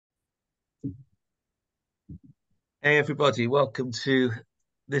Hey everybody, welcome to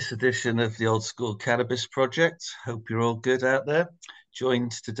this edition of the Old School Cannabis Project. Hope you're all good out there.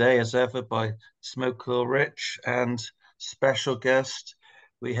 Joined today as ever by Smoke Law Rich and special guest.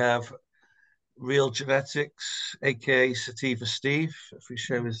 We have Real Genetics, aka Sativa Steve, if we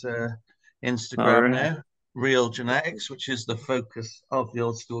show his All Instagram right. now. Real Genetics, which is the focus of the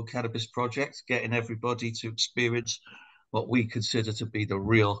Old School Cannabis Project, getting everybody to experience what we consider to be the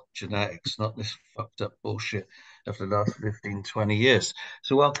real genetics, not this fucked up bullshit of the last 15, 20 years.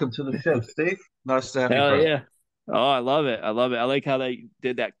 So welcome to the show, Steve. Nice to have you, Hell bro. yeah. Oh, I love it. I love it. I like how they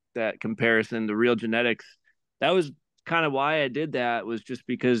did that comparison, the real genetics. That was kind of why I did that was just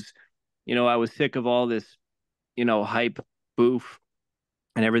because, I was sick of all this, hype boof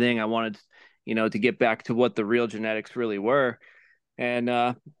and everything. I wanted, to get back to what the real genetics really were.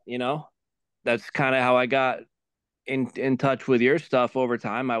 And you know, that's kind of how I got in touch with your stuff over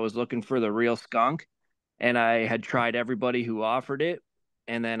time. I was looking for the real skunk and I had tried everybody who offered it.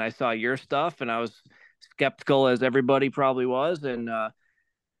 And then I saw your stuff and I was skeptical as everybody probably was and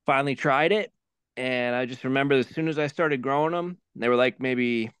finally tried it. And I just remember as soon as I started growing them, they were like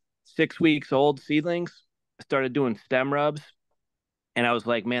maybe 6 weeks old seedlings. I started doing stem rubs and I was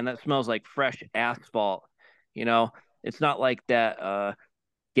like, man, that smells like fresh asphalt. You know, it's not like that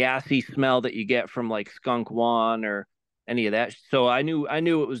gassy smell that you get from like skunk one or any of that. So I knew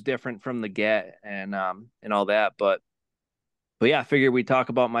it was different from the get and all that. But yeah, I figured we'd talk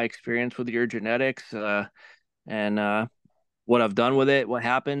about my experience with your genetics and what I've done with it, what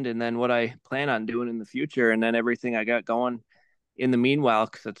happened, and then what I plan on doing in the future, and then everything I got going in the meanwhile,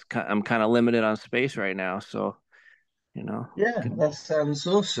 because I'm kind of limited on space right now. So you know, Yeah, can, that sounds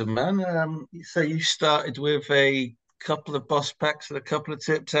awesome, man. So you started with a couple of boss packs and a couple of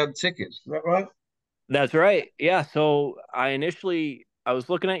tips and tickets, is that right? that's right. Yeah. So I was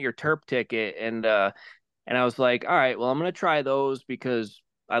looking at your terp ticket and I was like, all right, well, I'm gonna try those because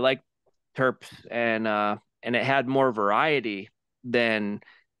I like terps and it had more variety than,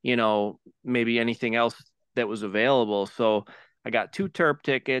 maybe anything else that was available. So I got two terp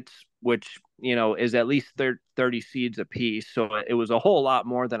tickets, which, is at least 30 seeds a piece. So it was a whole lot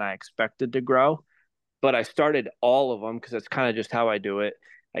more than I expected to grow. But I started all of them because that's kind of just how I do it.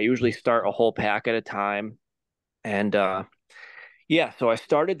 I usually start a whole pack at a time. And yeah, so I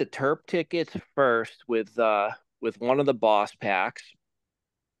started the terp tickets first with one of the boss packs,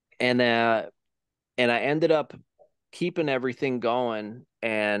 and uh, and I ended up keeping everything going.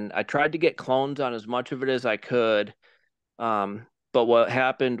 And I tried to get clones on as much of it as I could. But what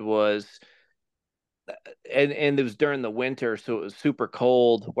happened was, and it was during the winter, so it was super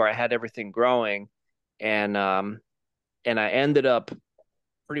cold where I had everything growing, and and I ended up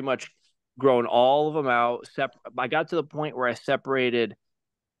pretty much growing all of them out. I got to the point where I separated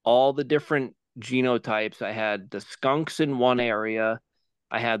all the different genotypes. I had the skunks in one area,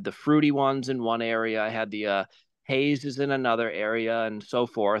 I had the fruity ones in one area, I had the hazes in another area, and so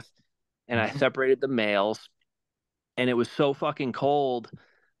forth. And I Mhm. separated the males, and it was so fucking cold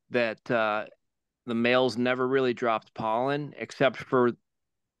that the males never really dropped pollen except for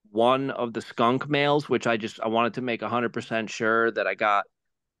one of the skunk males, which I wanted to make 100% sure that I got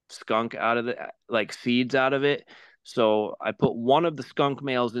skunk out of the like seeds out of it. So I put one of the skunk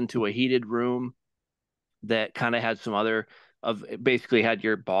males into a heated room that kind of had some other of basically had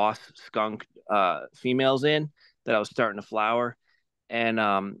your boss skunk females in that I was starting to flower. And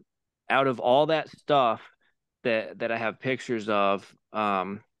out of all that stuff that I have pictures of,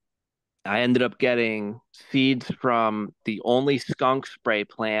 I ended up getting seeds from the only skunk spray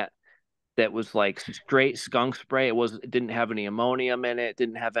plant that was like straight skunk spray. It didn't have any ammonium in it,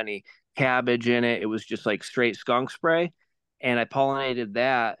 didn't have any cabbage in it. It was just like straight skunk spray. And I pollinated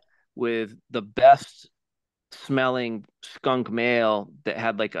that with the best smelling skunk male that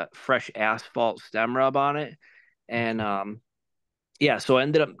had like a fresh asphalt stem rub on it. And yeah, so I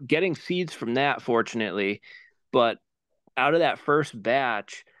ended up getting seeds from that fortunately. But out of that first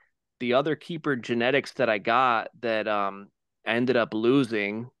batch, the other keeper genetics that I got that I ended up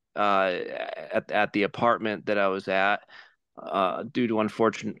losing at the apartment that I was at due to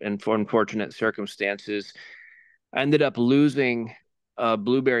unfortunate circumstances. I ended up losing a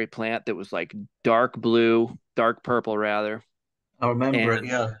blueberry plant that was like dark blue, dark purple rather, I remember it, and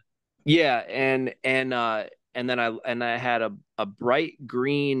yeah. yeah, and then I had a bright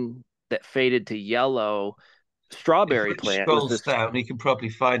green that faded to yellow If strawberry Rich plant. It was scrolls this down, he can probably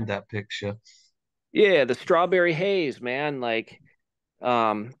find that picture. Yeah, the strawberry haze, man. Like,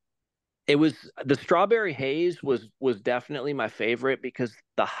 um, it was the strawberry haze was definitely my favorite because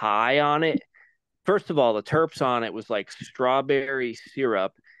the high on it. First of all, the terps on it was like strawberry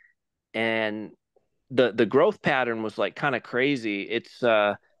syrup, and the growth pattern was like kind of crazy.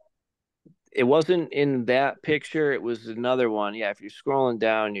 It wasn't in that picture. It was another one. Yeah, if you're scrolling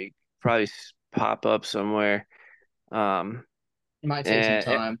down, you probably pop up somewhere. Um, It might take some and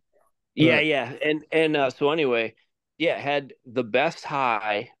time, yeah, but yeah, and so anyway, yeah, had the best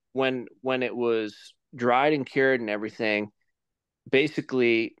high when it was dried and cured and everything.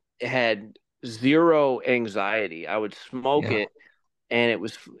 Basically, it had zero anxiety. I would smoke Yeah. it, and it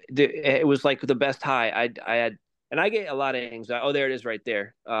was like the best high. I had, and I get a lot of anxiety. Oh, there it is, right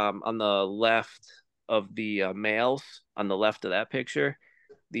there, on the left of the males, on the left of that picture,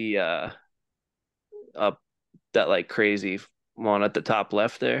 the up that like crazy one at the top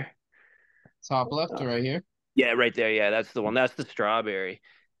left there. top left Uh, right here. Yeah, right there. Yeah, that's the one. That's the strawberry.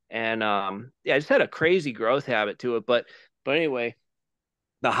 And yeah, I just had a crazy growth habit to it. But anyway,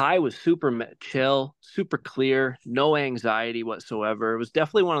 the high was super chill, super clear, no anxiety whatsoever. It was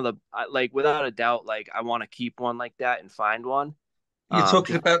definitely one of the like without a doubt, like I want to keep one like that and find one. You're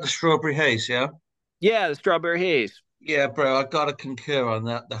talking Just about the strawberry haze, yeah? yeah, the strawberry haze. Yeah, bro, I gotta concur on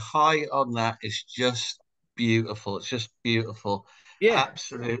that. The high on that is just beautiful. It's just beautiful. Yeah,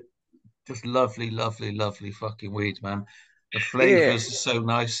 Absolute, just lovely, lovely, lovely fucking weed, man. The yeah, flavors are so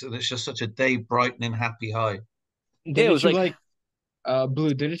nice, and it's just such a day brightening, happy high. yeah. It Didn't was you like like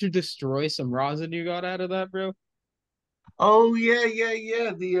Blue, didn't you destroy some rosin you got out of that, bro? Oh yeah, yeah,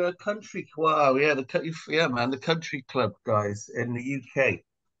 yeah. The country, wow, yeah, yeah, man, the country club guys in the UK.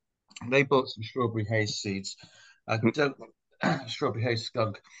 They bought some strawberry haze seeds. I don't strawberry haze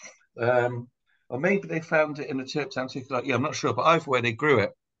skunk. Or maybe they found it in the Turks Antique. Like, yeah, I'm not sure, but either way, they grew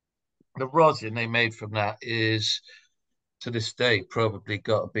it. The rosin they made from that is to this day probably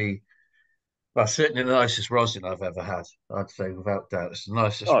got to be, well, certainly the nicest rosin I've ever had. I'd say without doubt, it's the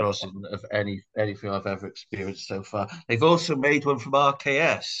nicest oh, rosin of anything I've ever experienced so far. They've also made one from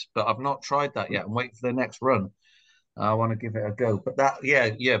RKS, but I've not tried that yet. I'm waiting for their next run. I want to give it a go. But that, yeah,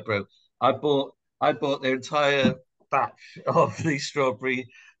 yeah, bro. I bought their entire batch of the strawberry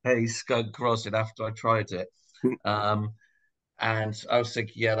haze skunk rosin after I tried it. Um, and I was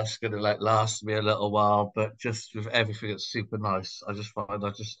thinking, yeah, that's gonna like last me a little while, but just with everything, it's super nice. I just find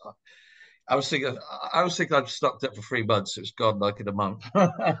I was thinking I'd stocked up for 3 months. It was gone like in a month.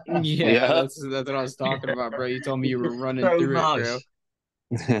 Yeah, yeah. that's what I was talking about, bro. You told me It's you were just running so through it, bro. nice.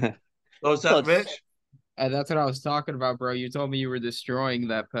 What was Well, that, Rich? That's what I was talking about, bro. You told me you were destroying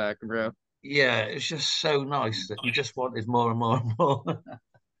that pack, bro. Yeah, it's just so nice that you just wanted more and more and more.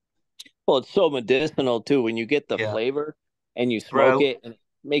 it's so medicinal too when you get the Yeah, flavor and you smoke bro. it and it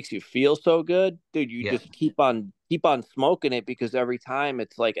makes you feel so good, dude. You Yeah, just keep on smoking it because every time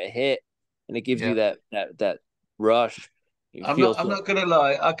it's like a hit and it gives yeah. you that rush. You I'm feel not. I'm so not gonna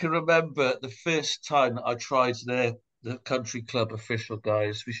lie. I can remember the first time that I tried the country club official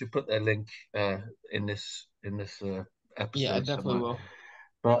guys. We should put their link in this Yeah, I episode definitely somewhere. will.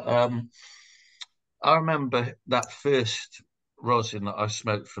 But I remember that first rosin that I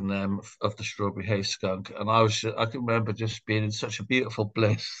smoked from them of the strawberry haze skunk, and I can remember just being in such a beautiful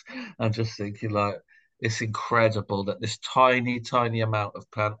bliss and just thinking like it's incredible that this tiny, tiny amount of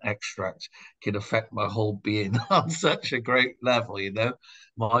plant extract can affect my whole being on such a great level,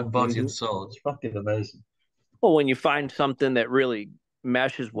 mind, body, and Mhm. soul. It's fucking amazing. Well, when you find something that really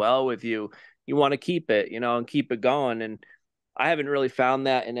meshes well with you, you want to keep it, and keep it going. And I haven't really found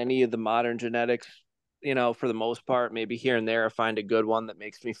that in any of the modern genetics, for the most part. Maybe here and there I find a good one that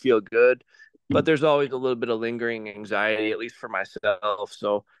makes me feel good, but there's always a little bit of lingering anxiety, at least for myself.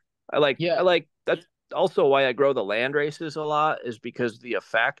 So I Yeah, like that's also why I grow the land races a lot, is because the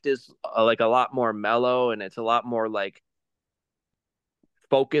effect is like a lot more mellow and it's a lot more like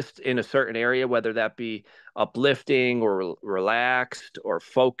focused in a certain area, whether that be uplifting or relaxed or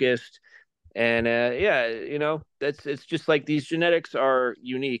focused. And yeah, that's it's just like these genetics are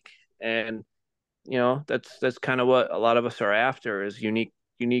unique, and that's kind of what a lot of us are after, is unique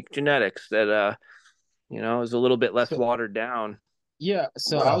genetics that is a little bit less so watered down. yeah,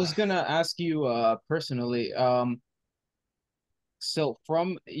 so I Well, was gonna ask you personally, so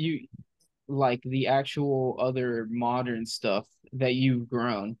from you like the actual other modern stuff that you've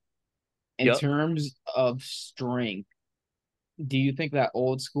grown in Yep. terms of strength, do you think that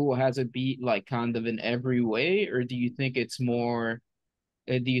old school has a beat like kind of in every way, or do you think it's more,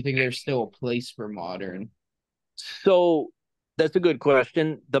 do you think there's still a place for modern? So that's a good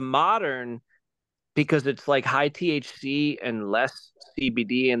question. The modern, because it's like high THC and less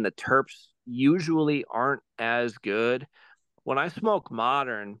CBD, and the terps usually aren't as good. When I smoke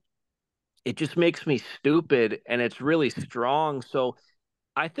modern, it just makes me stupid and it's really strong. So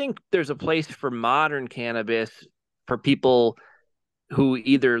I think there's a place for modern cannabis for people who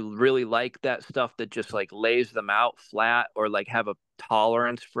either really like that stuff that just like lays them out flat, or like have a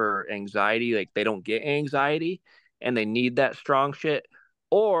tolerance for anxiety, like they don't get anxiety and they need that strong shit,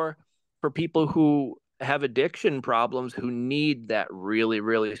 or for people who have addiction problems who need that really,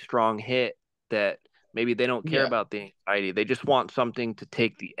 really strong hit that maybe they don't care Yeah. about the anxiety. They just want something to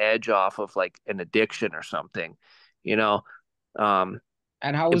take the edge off of like an addiction or something, you know? Um,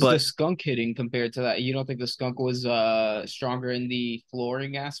 And how was the but skunk hitting compared to that? You don't think the skunk was stronger in the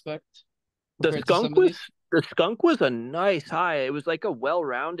flooring aspect the compared to some skunk of was these? the skunk was a nice high. It was like a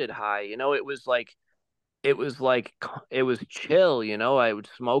well-rounded high. It was like it was chill. I would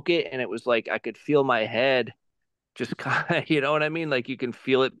smoke it, and it was like I could feel my head just kind of. You know what I mean? Like you can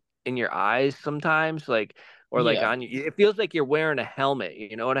feel it in your eyes sometimes, like or like Yeah. on you. It feels like you're wearing a helmet.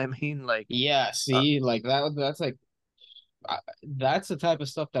 You know what I mean? Like Yeah, uh, see, like that's like I, that's the type of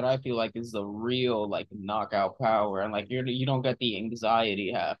stuff that I feel like is the real like knockout power, and like you don't get the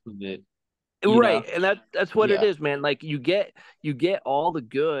anxiety half of it, you right, know? and that's what it Yeah, is, man. Like you get all the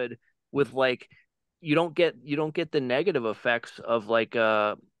good with like you don't get the negative effects of like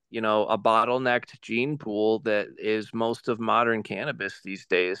a bottlenecked gene pool that is most of modern cannabis these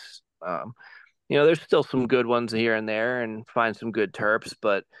days. There's still some good ones here and there, and find some good terps,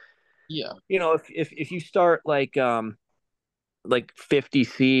 but yeah, if you start like 50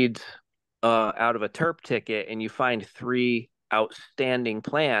 seeds out of a terp ticket and you find three outstanding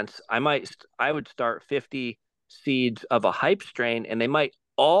plants, I would start 50 seeds of a hype strain, and they might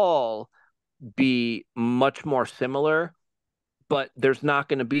all be much more similar, but there's not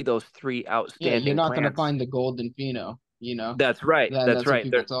going to be those three yeah. You're outstanding not gonna plants. find the golden pheno, That's right. That's That's what right.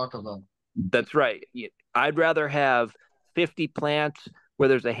 people talk about. That's right. I'd rather have 50 plants where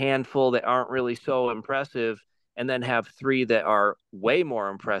there's a handful that aren't really so impressive, and then have three that are way more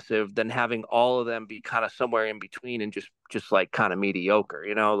impressive, than having all of them be kind of somewhere in between and just like kind of mediocre,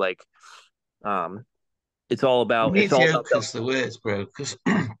 like um it's all about the Mediocre's the words, bro. Because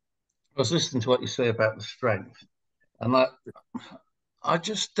I was listening to what you say about the strength, and I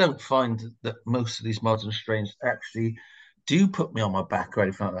just don't find that most of these modern strains actually do put me on my back or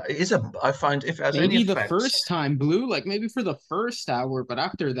anything like that. It is a. I find if it has any Maybe the effects, first time blue, like maybe for the first hour, but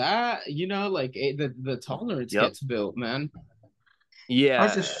after that, like the tolerance yep. gets built, man. I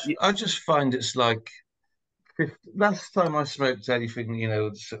Yeah. just I just find it's like last time I smoked anything,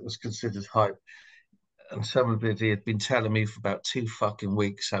 that was considered hype, and somebody had been telling me for about 2 fucking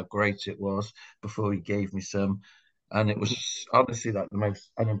weeks how great it was before he gave me some, and it was honestly like the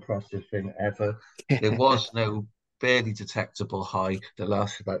most unimpressive thing ever. There was no barely detectable high that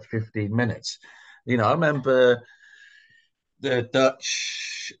lasted about 15 minutes. I remember the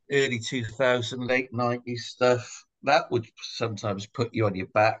Dutch early 2000, late 90s stuff. That would sometimes put you on your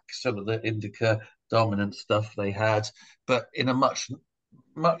back, some of the indica dominant stuff they had, but in a much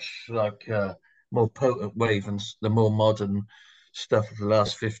like more potent way than the more modern stuff of the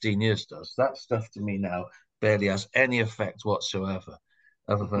last 15 years does. That stuff to me now barely has any effect whatsoever,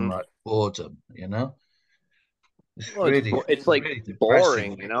 other than Mhm. like boredom. It's Well, really, it's it's like really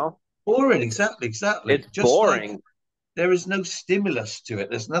depressing. boring. Boring, exactly. It's Just like boring. there is no stimulus to it.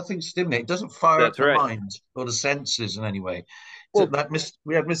 There's nothing stimulating. It doesn't fire up That's the right. mind or the senses in any way. So Well, like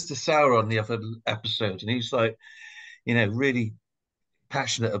we had Mr. Sauer on the other episode, and he's like, really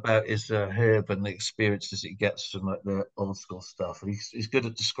passionate about his herb and the experiences he gets from like the old school stuff, and he's good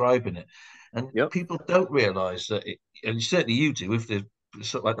at describing it. And yep. people don't realise that, and certainly you do, with the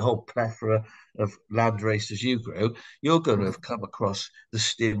sort of like the whole plethora of land races you grow, you're going to have come across the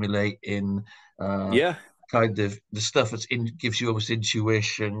stimulating Yeah. kind of the stuff that gives you almost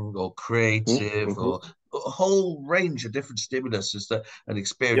intuition or creative Mm-hmm. or a whole range of different stimuluses and Yep.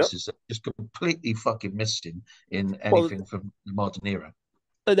 experiences that are just completely fucking missing in Well, anything from the modern era.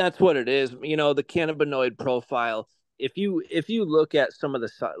 that's what it is. The cannabinoid profile. If you look at some of the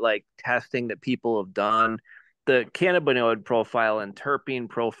like testing that people have done, the cannabinoid profile and terpene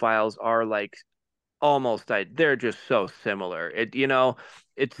profiles are like they're just so similar.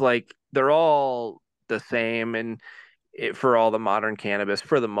 It's like they're all the same, and for all the modern cannabis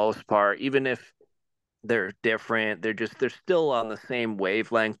for the most part, even if they're different, they're still on the same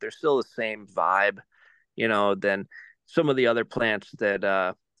wavelength. They're still the same vibe, than some of the other plants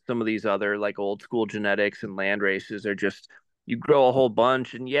that some of these other like old school genetics and land races are just you grow a whole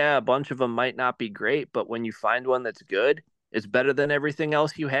bunch, and yeah, a bunch of them might not be great, but when you find one that's good, it's better than everything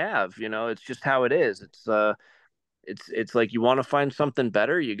else you have. It's just how it is. It's like you want to find something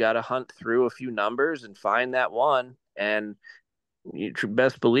better, you got to hunt through a few numbers and find that one, and you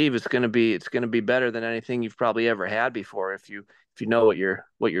best believe it's going to be better than anything you've probably ever had before, if you know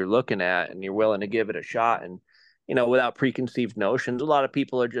what you're looking at and you're willing to give it a shot. And without preconceived notions. A lot of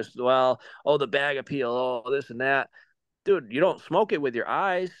people are just, well, oh, the bag appeal, oh, this and that. Dude, you don't smoke it with your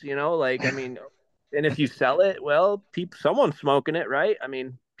eyes, like, I mean, and if you sell it, well, someone's smoking it, right? I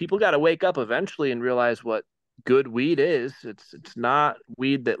mean, people got to wake up eventually and realize what good weed is. It's not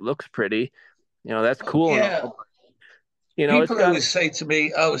weed that looks pretty. That's cool and Yeah, all. It's people got always say to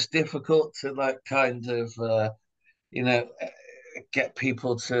me, "Oh, it's difficult to like kind of you know get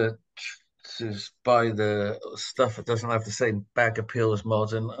people to buy the stuff that doesn't have the same bag appeal as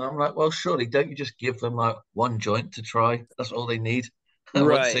modern." And I'm like, well, surely don't you just give them like one joint to try? That's all they need. once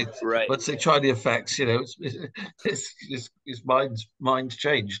right, they right, once they try the effects, it's mind's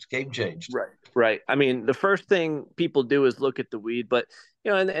changed, game changed. right, right. I mean, the first thing people do is look at the weed, but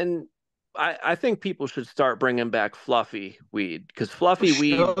and I think people should start bringing back fluffy weed because For fluffy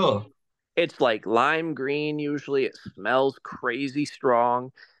weed, sure. it's like lime green usually. It smells crazy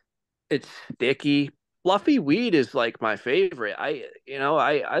strong. It's sticky. Fluffy weed is like my favorite.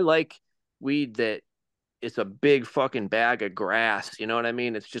 I like weed that it's a big fucking bag of grass. You know what I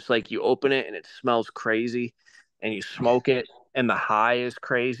mean? It's just like you open it and it smells crazy and you smoke it and the high is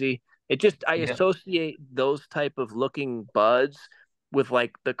crazy. I Yeah, associate those type of looking buds with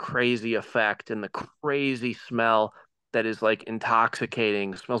like the crazy effect and the crazy smell that is like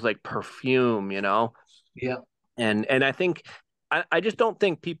intoxicating. It smells like perfume. yeah. And I think I just don't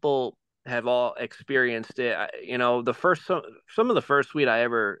think people have all experienced it. The first some of the first weed I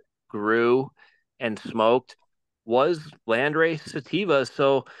ever grew and smoked was Landrace sativa.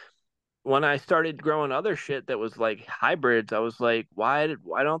 So when I started growing other shit that was like hybrids, I was like, why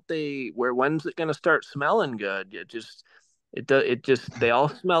don't when's it gonna start smelling good? They all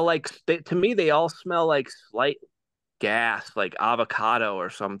smell like to me they all smell like slight gas, like avocado or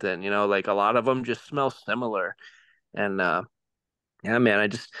something. Like a lot of them just smell similar. And yeah,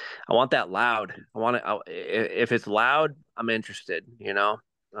 man, I want that loud. I want it. If it's loud, I'm interested.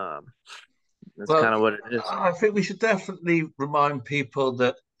 Um, that's Well, kind of what it is. I think we should definitely remind people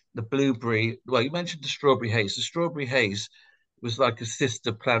that the blueberry, well, you mentioned the strawberry haze. The strawberry haze was like a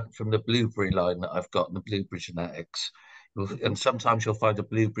sister plant from the blueberry line that I've got in the blueberry genetics. And sometimes you'll find a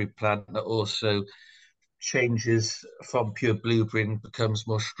blueberry plant that also changes from pure blueberry and becomes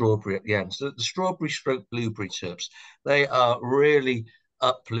more strawberry at the end. So the strawberry stroke blueberry terps, they are really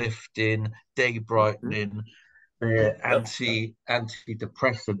uplifting, day Mhm. brightening, they're Yep.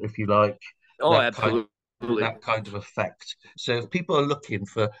 antidepressant, if you like, Oh, that kind absolutely. that kind of effect. So if people are looking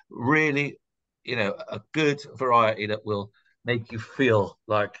for really, a good variety that will make you feel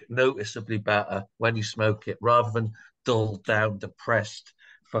like noticeably better when you smoke it, rather than dull down, depressed,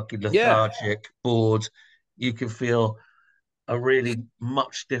 fucking Yeah. lethargic, bored, you can feel a really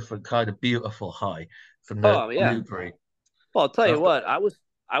much different kind of beautiful high from the Oh, yeah. blueberry. Well, I'll tell So you I've got, what. I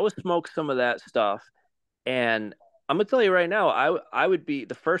was smoke some of that stuff, and I'm gonna tell you right now. I would be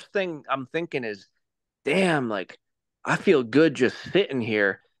the first thing I'm thinking is, damn, like I feel good just sitting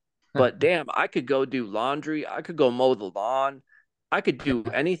here. But damn, I could go do laundry. I could go mow the lawn. I could do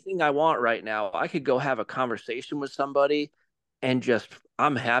anything I want right now. I could go have a conversation with somebody and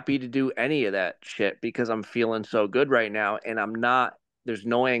I'm happy to do any of that shit because I'm feeling so good right now. And there's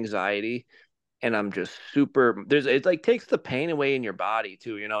no anxiety. And I'm just it's like takes the pain away in your body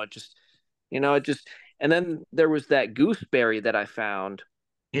too. And then there was that gooseberry that I found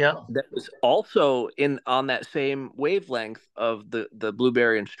yeah, that was also in on that same wavelength of the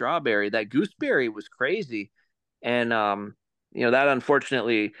blueberry and strawberry. That gooseberry was crazy, and that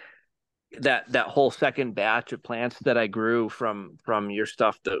unfortunately that whole second batch of plants that I grew from your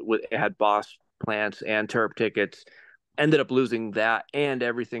stuff it had boss plants and terp tickets ended up losing that and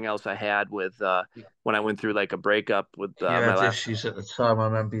everything else I had with when I went through like a breakup with you my had last issues at the time. I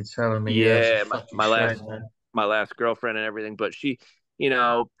remember you telling me, yeah, it's a yeah fucking my last shame, man. my last girlfriend and everything, but she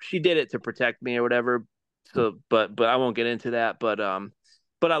did it to protect me or whatever. So, but I won't get into that. But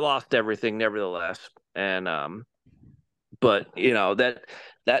I lost everything nevertheless. And but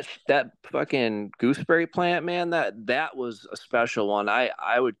that fucking gooseberry plant, man, that was a special one.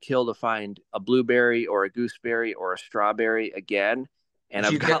 I would kill to find a blueberry or a gooseberry or a strawberry again. And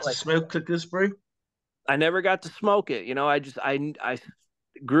Did I've you get got to like smoke the gooseberry? I never got to smoke it. I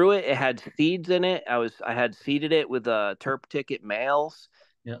grew it. It had seeds in it. I had seeded it with terp ticket males,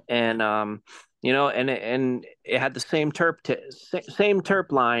 Yeah, and and it had the same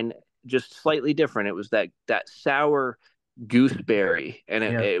terp line, just slightly different. It was that sour gooseberry, and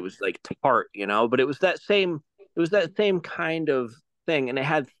it, yeah, it was like tart, but it was that same kind of thing, and it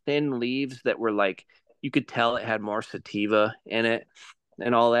had thin leaves that were like you could tell it had more sativa in it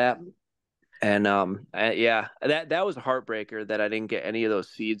and all that. And yeah, that was a heartbreaker that I didn't get any of those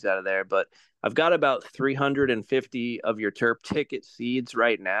seeds out of there. But I've got about 350 of your terp ticket seeds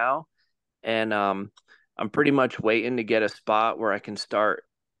right now, and I'm pretty much waiting to get a spot where I can start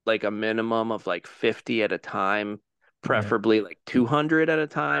like a minimum of like 50 at a time, Yeah. preferably like 200 at a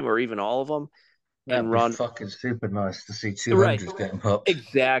time, or even all of them, That'd and be run. fucking super nice to see Right. 200 getting popped.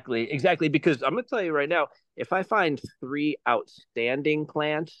 Exactly. Because I'm gonna tell you right now, if I find three outstanding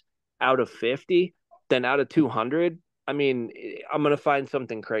plants out of 50, then out of 200, I mean, I'm gonna find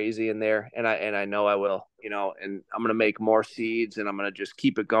something crazy in there, and I know I will, and I'm gonna make more seeds, and I'm gonna just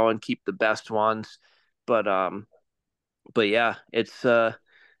keep it going, keep the best ones. But yeah, it's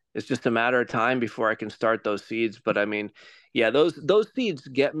just a matter of time before I can start those seeds. But I mean, yeah, those seeds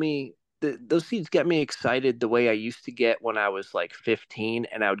get me those seeds get me excited the way I used to get when I was like 15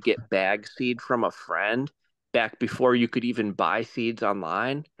 and I would get bag seed from a friend back before you could even buy seeds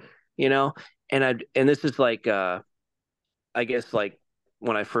online, you know? And this is like I guess like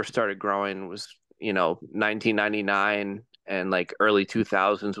when I first started growing was, 1999 and like early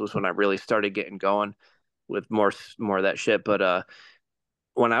 2000s was when I really started getting going with more of that shit. But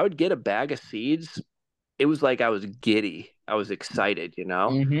when I would get a bag of seeds, it was like I was giddy. I was excited,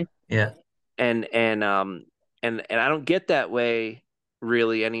 Mm-hmm. Yeah. and and I don't get that way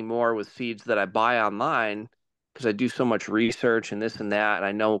really anymore with seeds that I buy online because I do so much research and this and that, and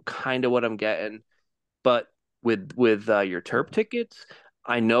I know kind of what I'm getting. But with your terp tickets,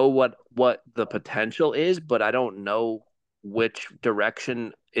 I know what the potential is, but I don't know which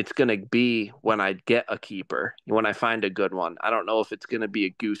direction it's going to be when I get a keeper, when I find a good one. I don't know if it's going to be a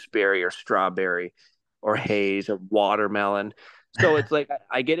gooseberry or strawberry or haze or watermelon. So it's like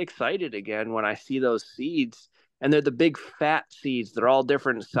I get excited again when I see those seeds, and they're the big fat seeds. They're all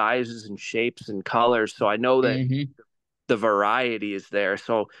different sizes and shapes and colors. So I know that Mm-hmm. the variety is there.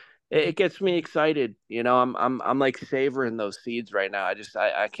 So it gets me excited. I'm like savoring those seeds right now.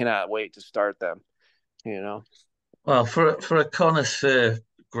 I cannot wait to start them. You know. Well, for a connoisseur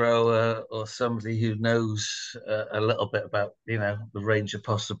grower or somebody who knows a little bit about, the range of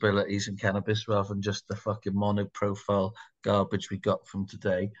possibilities in cannabis rather than just the fucking mono-profile garbage we got from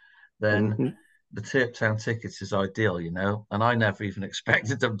today, then Hmm. the Tip Town tickets is ideal. And I never even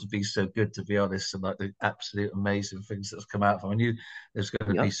expected them to be so good, to be honest, and like the absolute amazing things that's come out from. I knew there's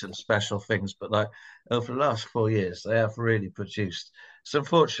going to be Yep. some special things, but like over the last 4 years, they have really produced. It's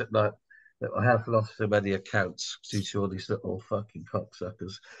unfortunate, like that I have lost so many accounts due to all these little fucking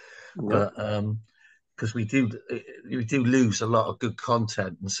cocksuckers, Yep. but because we do lose a lot of good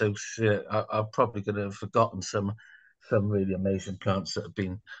content, and so shit, I'm probably going to have forgotten some really amazing plants that have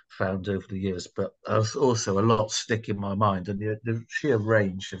been found over the years. But there's also a lot stick in my mind, and the sheer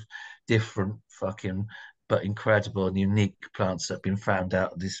range of different fucking but incredible and unique plants that have been found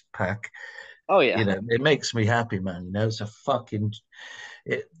out of this pack. Oh yeah. It makes me happy, man. It's a fucking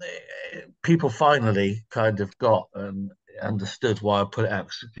people finally kind of got and understood why I put it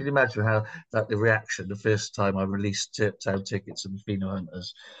out. Can you imagine how that the reaction the first time I released Tip Town tickets and Pheno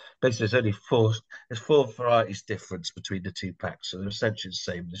Hunters? Basically, there's four varieties difference between the two packs, so they're essentially the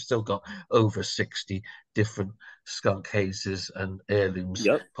same. They've still got over 60 different skunk hazes and heirlooms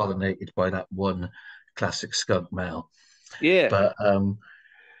Yep. pollinated by that one classic skunk male. Yeah. But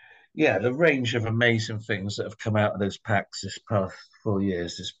yeah, the range of amazing things that have come out of those packs this past 4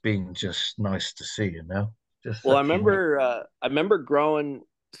 years has been just nice to see. Just Well, such unique. I remember growing.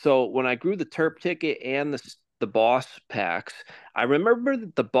 So when I grew the terp ticket and the boss packs, I remember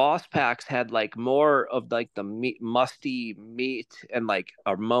that the boss packs had like more of like the musty meat and like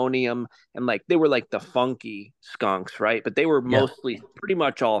ammonium, and like they were like the funky skunks, right? But they were Yeah, mostly pretty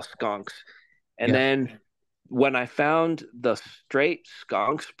much all skunks. And yeah, then when I found the straight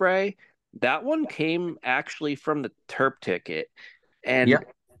skunk spray, that one came actually from the terp ticket. yeah,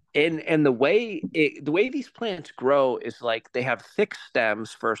 And and the way these plants grow is like they have thick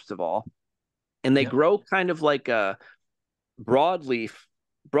stems first of all, and they yeah, grow kind of like a broadleaf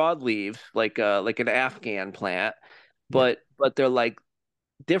broadleaves like an Afghan plant, yeah, but they're like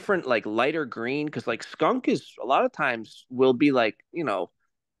different, like lighter green, because like skunk is a lot of times will be like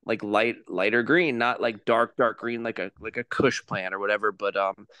like lighter green, not like dark green like a kush plant or whatever. But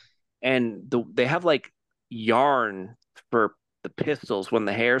and they have like yarn for the pistils when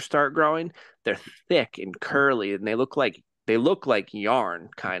the hairs start growing. They're thick and curly, and they look like yarn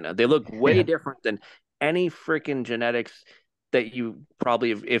kind of. They look way yeah, different than any freaking genetics that you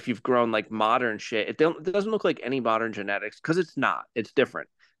probably if you've grown like modern shit. It doesn't look like any modern genetics because it's not. It's different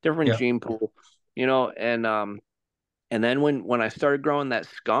yeah, gene pool, and then when I started growing that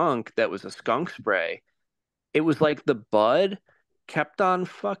skunk, that was a skunk spray, it was like the bud kept on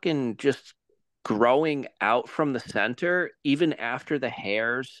fucking just growing out from the center even after the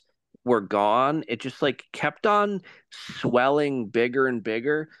hairs were gone, it just like kept on swelling bigger and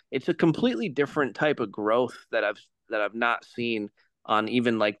bigger. It's a completely different type of growth that I've not seen on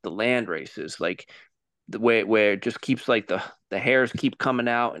even like the land races. Like the way where it just keeps like the hairs keep coming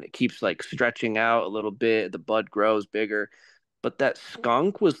out and it keeps like stretching out a little bit. The bud grows bigger. But that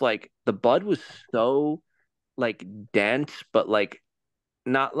skunk was like the bud was so like dense, but like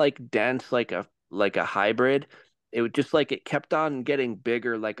not like dense like a hybrid. It was just like it kept on getting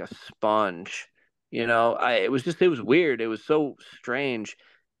bigger like a sponge. You know, I it was just it was weird. It was so strange.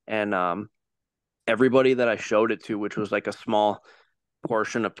 And everybody that I showed it to, which was like a small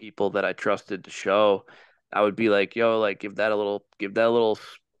portion of people that I trusted to show, I would be like, yo, like give that a little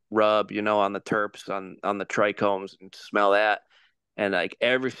rub, you know, on the terps on the trichomes and smell that. And like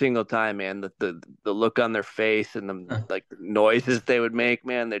every single time, man, the look on their face and the like the noises they would make,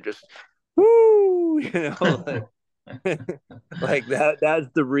 man, they're just woo, you know, like that's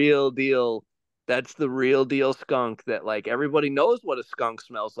the real deal. That's the real deal skunk that like everybody knows what a skunk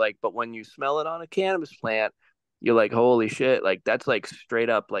smells like, but when you smell it on a cannabis plant, you're like, holy shit, like that's like straight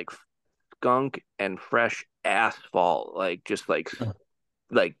up like skunk and fresh asphalt, like just like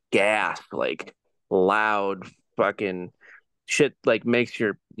gas, like loud fucking shit like makes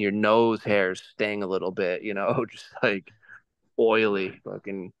your nose hairs sting a little bit, you know, just like oily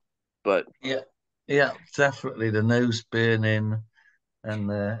fucking but Yeah, yeah, definitely the nose burning,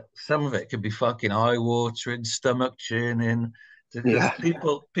 and some of it can be fucking eye watering, stomach churning, because yeah.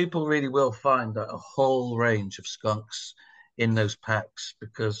 people really will find that a whole range of skunks in those packs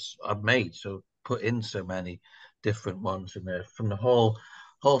because I've made so put in so many different ones in there from the whole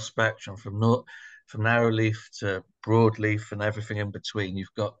spectrum from narrow leaf to broadleaf and everything in between.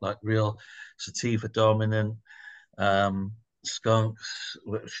 You've got like real sativa dominant um, skunks,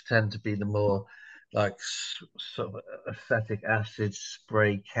 which tend to be the more like sort of acetic acid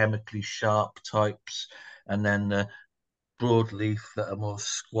spray, chemically sharp types, and then the broadleaf that are more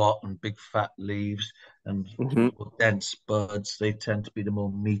squat and big fat leaves and Hmm. more dense buds. They tend to be the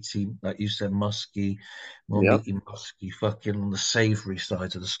more meaty, like you said, musky, more Yep. meaty, musky, fucking on the savory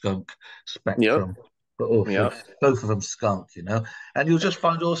side of the skunk Yep. spectrum. But also Yep. both of them skunk, you know. And you'll just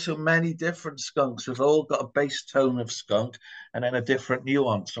find also many different skunks who've all got a base tone of skunk and then a different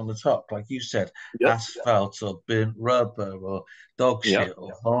nuance on the top, like you said, Yep. asphalt or burnt rubber or dog Yep. shit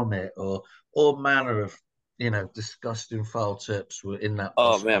or vomit or all manner of disgusting foul tips were in that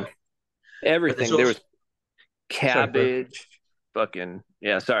Oh bus man. pack. But there's Everything. There also, was sorry, go ahead. cabbage, fucking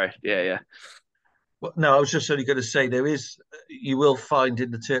yeah, sorry. Yeah, yeah. Well, no, I was just only going to say you will find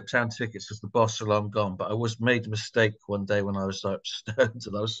in the Tip Town tickets as the boss are long gone. But I was made a mistake one day when I was like stoned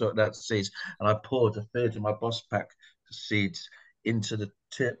and I was sorting out seeds, and I poured a third of my boss pack seeds into the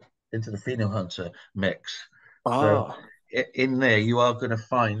tip into the Pheno Hunter mix. So Oh. in there, you are going to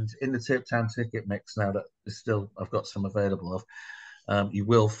find in the Tip Town ticket mix now that is still I've got some available of. You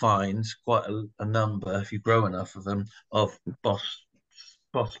will find quite a number if you grow enough of them of boss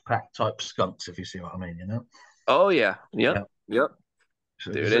pack type skunks, if you see what I mean, you know. Oh yeah. Yep. Yeah. Yep.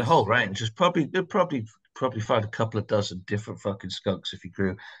 So Dude, there's a whole it's range. You'd probably find a couple of dozen different fucking skunks if you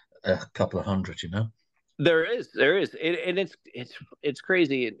grew a couple of hundred, you know. there is, and it's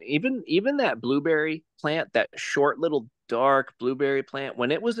crazy. And even that blueberry plant, that short little dark blueberry plant,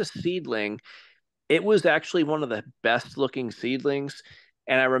 when it was a seedling, it was actually one of the best looking seedlings.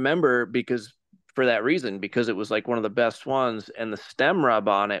 And I remember because for that reason, because it was like one of the best ones, and the stem rub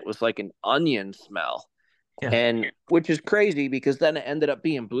on it was like an onion smell. Yeah. And which is crazy because then it ended up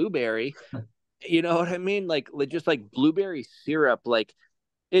being blueberry. You know what I mean? Like just like blueberry syrup. Like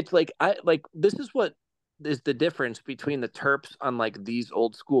it's like I like this is what is the difference between the terps on like these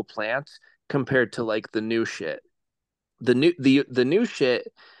old school plants compared to like the new shit. The new shit,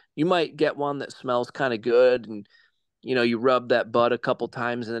 you might get one that smells kind of good, and you know you rub that bud a couple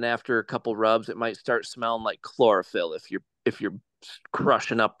times, and then after a couple rubs it might start smelling like chlorophyll if you're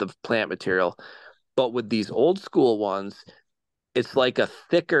crushing up the plant material. But with these old school ones, it's like a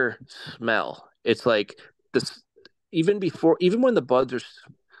thicker smell. It's like this even when the buds are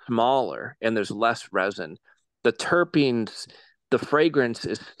smaller and there's less resin, the terpenes, the fragrance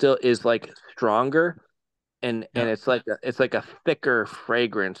is like stronger, and Yeah. it's like a thicker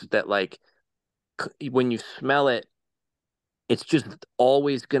fragrance that like when you smell it, it's just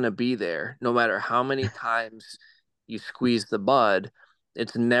always going to be there no matter how many times you squeeze the bud.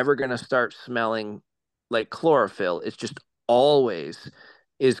 It's never going to start smelling like chlorophyll. It's just always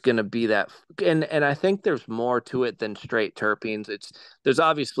is going to be that. And I think there's more to it than straight terpenes. There's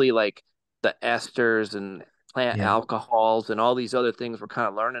obviously like the esters and plant Yeah. alcohols and all these other things we're kind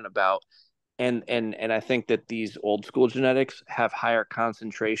of learning about. and I think that these old school genetics have higher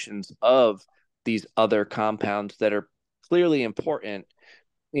concentrations of these other compounds that are clearly important,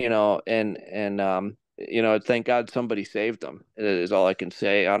 thank God somebody saved them. It is all I can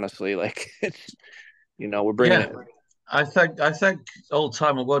say, honestly. Like it's, we're bringing Yeah, it. I think old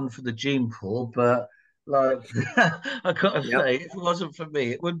timer won for the gene pool, but like I gotta Yep. say, if it wasn't for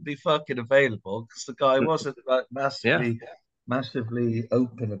me, it wouldn't be fucking available because the guy wasn't like Yeah. massively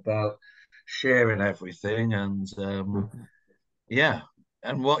open about sharing everything, and yeah,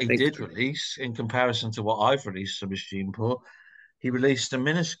 and what he Thanks. did release in comparison to what I've released from his gene pool, he released a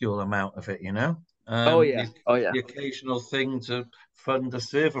minuscule amount of it, Oh um, yeah. the, Oh yeah. the occasional thing to fund a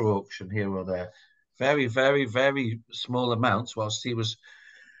server auction here or there. Very, very, very small amounts, whilst he was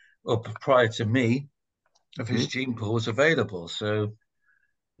up prior to me of his Mhm. gene pool was available. So,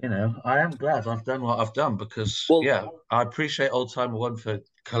 I am glad I've done what I've done because, Well, yeah, I appreciate Old Timer One for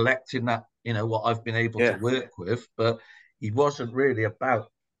collecting that, what I've been able to yeah. work with, but he wasn't really about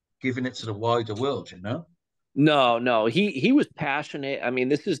giving it to the wider world. No, no. He was passionate. I mean,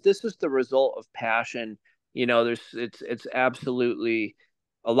 this is the result of passion. It's absolutely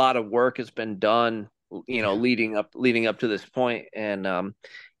a lot of work has been done, Yeah. leading up to this point. And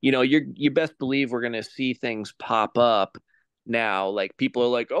you best believe we're gonna see things pop up now. Like people are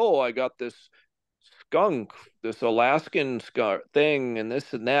like, "Oh, I got this skunk, this Alaskan skunk thing, and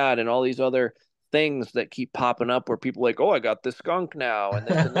this and that, and all these other things that keep popping up where people are like, oh, I got this skunk now, and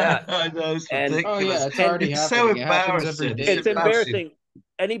this and that." I know it's And Oh yeah, ridiculous. it's and already It's so happening. It happens every embarrassing. It's day, it's bro. embarrassing. embarrassing.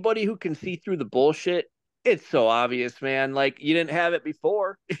 Anybody who can see through the bullshit, it's so obvious, man. Like you didn't have it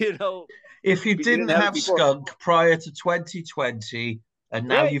before, If you you didn't didn't have it have before, skunk prior to 2020 and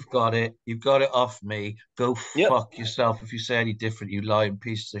now right? you've got it off me, go Yep, fuck yourself if you say any different, you lying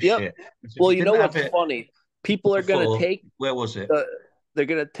piece of yep. shit. Because if Well, you you know didn't have what's it funny? People are gonna before, take where was it? the they're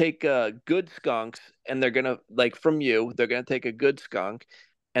gonna take good skunks, and they're gonna like from you. They're gonna take a good skunk,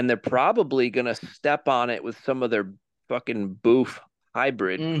 and they're probably gonna step on it with some of their fucking boof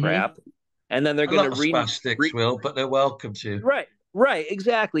hybrid Mm-hmm. crap, and then they're A gonna lot of spastics will, but they're welcome to. right, right,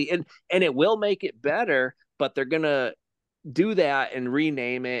 exactly, and it will make it better, but they're gonna do that and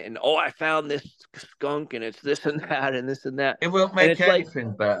rename it, and oh, I found this skunk, and it's this and that, and this and that, It won't and make it's like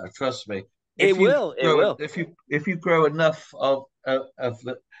anything better, trust me. it If you will, it grow will. if you grow enough of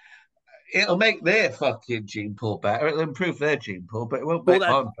the, it'll make their fucking gene pool better. It'll improve their gene pool, but it won't Well, make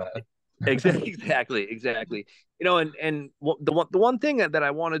that's mine better. exactly. And the one thing that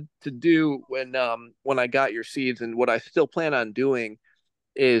I wanted to do when I got your seeds, and what I still plan on doing,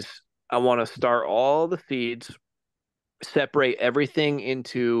 is I want to start all the seeds, separate everything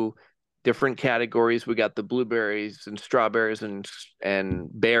into different categories. We got the blueberries and strawberries and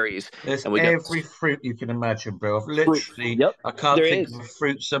berries, There's and we got every fruit you can imagine, bro. I've fruits. literally, Yep, I can't there think of is. a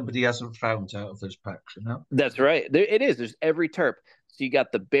fruit somebody hasn't found out of those packs. That's right. It is. There's every terp. So you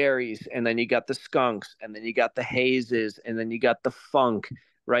got the berries, and then you got the skunks, and then you got the hazes, and then you got the funk,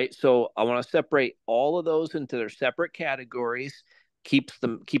 right? So I want to separate all of those into their separate categories. Keep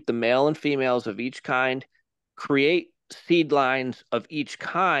the male and females of each kind. Create seed lines of each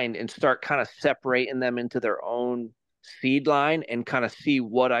kind, and start kind of separating them into their own seed line, and kind of see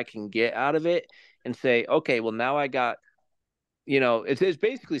what I can get out of it, and say, okay, well now I got, it's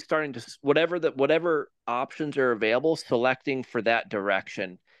basically starting to whatever options are available, selecting for that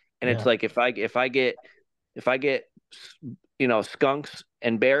direction. And it's Yeah. like if I get skunks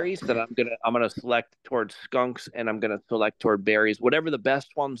and berries, then I'm gonna select towards skunks, and I'm gonna select toward berries. Whatever the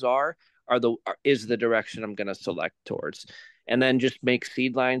best ones is the direction I'm gonna select towards. And then just make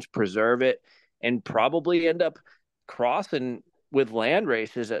seed lines, preserve it, and probably end up crossing with land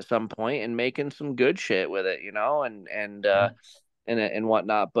races at some point and making some good shit with it, Yeah. and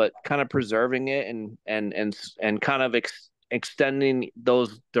whatnot, but kind of preserving it, and kind of extending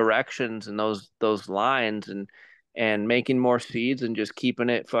those directions and those lines, and making more seeds, and just keeping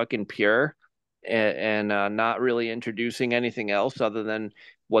it fucking pure, and not really introducing anything else other than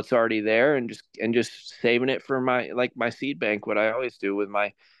what's already there, and just saving it for my seed bank. What I always do with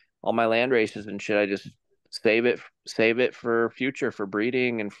my all my land races and shit, I just save it for future, for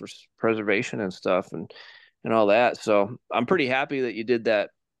breeding and for preservation and stuff, and all that. So I'm pretty happy that you did that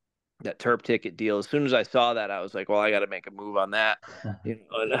terp ticket deal. As soon as I saw that, I was like, well, I got to make a move on that.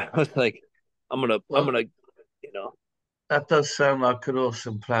 And I was like, I'm Well, gonna, you know, that does sound like an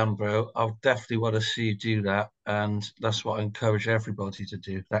awesome plan, bro. I'll definitely want to see you do that. And that's what I encourage everybody to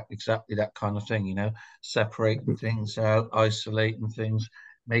do. That exactly that kind of thing, separating things out, isolating things,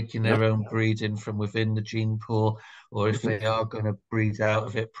 making yeah, their own breeding from within the gene pool, or if they are going to breed out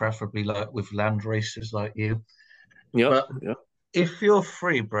of it, preferably like with land races like you. yep, But yep. if you're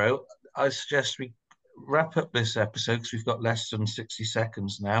free, bro, I suggest we wrap up this episode because we've got less than 60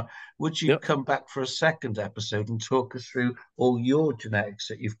 seconds now. Would you Yep. come back for a second episode and talk us through all your genetics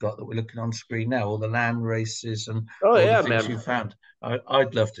that you've got that we're looking on screen now, all the land races and Oh all yeah, the things man. you found?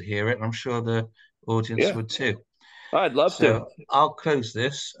 I'd love to hear it, and I'm sure the audience Yeah, would too. I'd love to. So I'll close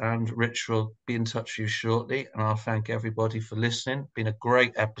this, and Rich will be in touch with you shortly. And I'll thank everybody for listening. Been a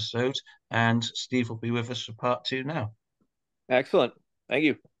great episode, and Steve will be with us for part 2 now. Excellent. Thank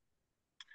you.